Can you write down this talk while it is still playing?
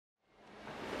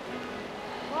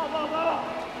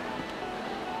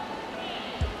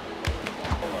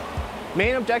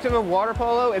Main objective of water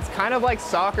polo, it's kind of like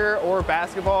soccer or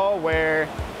basketball where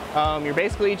you're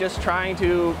basically just trying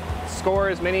to score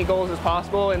as many goals as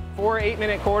possible in 4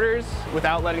 8-minute quarters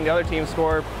without letting the other team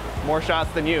score more shots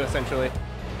than you, essentially.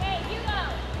 Hey, Hugo,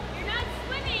 you're not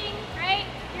swimming, right?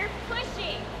 You're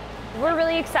pushing. We're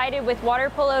really excited with water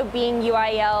polo being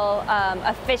UIL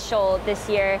official this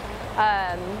year.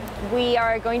 We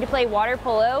are going to play water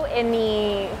polo in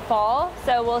the fall,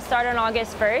 so we'll start on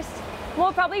August 1st.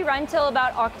 We'll probably run till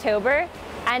about October,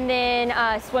 and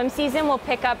then swim season will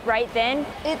pick up right then.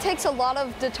 It takes a lot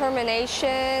of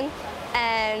determination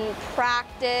and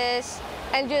practice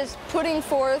and just putting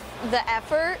forth the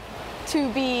effort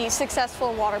to be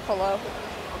successful in water polo.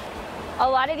 A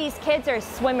lot of these kids are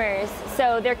swimmers,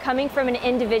 so they're coming from an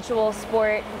individual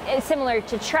sport similar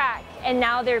to track, and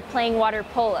now they're playing water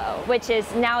polo, which is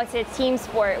now it's a team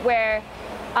sport where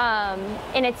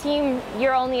in a team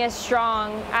you're only as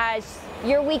strong as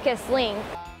your weakest link.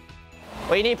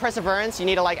 Well, you need perseverance, you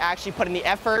need to actually put in the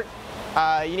effort,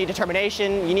 you need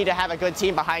determination, you need to have a good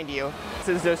team behind you. This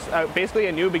is just basically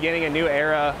a new beginning, a new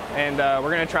era, and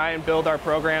we're going to try and build our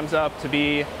programs up to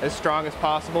be as strong as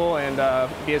possible and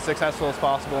be as successful as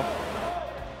possible.